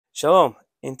Shalom.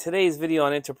 In today's video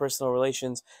on interpersonal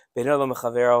relations, Bein Adam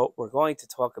Chavero, we're going to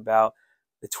talk about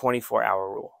the 24-hour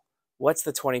rule. What's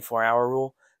the 24-hour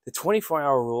rule? The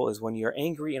 24-hour rule is when you're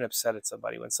angry and upset at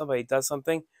somebody. When somebody does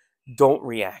something, don't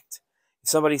react. If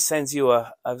somebody sends you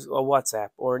a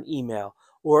WhatsApp or an email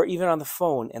or even on the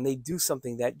phone and they do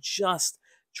something that just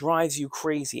drives you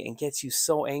crazy and gets you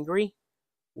so angry,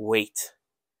 wait.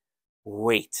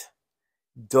 Wait.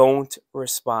 Don't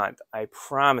respond. I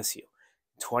promise you.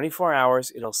 24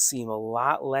 hours, it'll seem a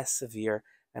lot less severe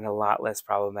and a lot less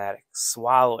problematic.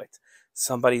 Swallow it.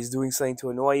 Somebody's doing something to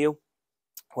annoy you,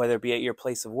 whether it be at your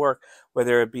place of work,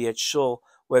 whether it be at shul,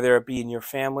 whether it be in your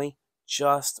family,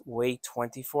 just wait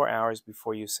 24 hours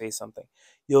before you say something.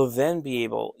 You'll then be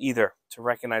able either to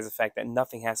recognize the fact that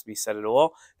nothing has to be said at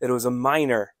all, that it was a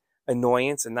minor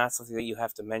annoyance and not something that you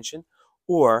have to mention,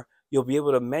 or you'll be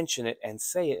able to mention it and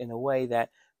say it in a way that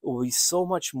will be so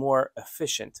much more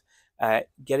efficient at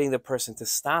getting the person to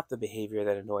stop the behavior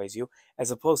that annoys you, as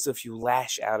opposed to if you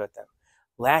lash out at them.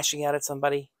 Lashing out at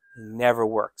somebody never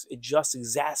works. It just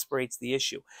exasperates the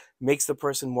issue. It makes the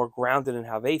person more grounded in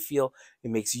how they feel.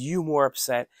 It makes you more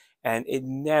upset, and it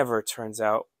never turns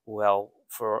out well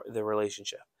for the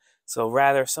relationship. So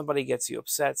rather, somebody gets you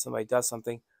upset, somebody does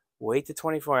something, wait the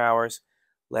 24 hours,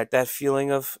 let that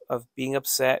feeling of being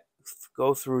upset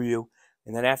go through you,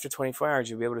 and then after 24 hours,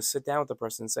 you'll be able to sit down with the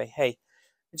person and say, hey,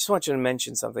 I just want you to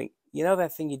mention something. You know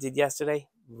that thing you did yesterday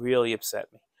really upset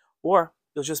me. Or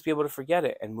you'll just be able to forget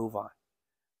it and move on.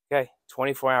 Okay,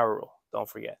 24-hour rule. Don't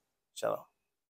forget. Shalom.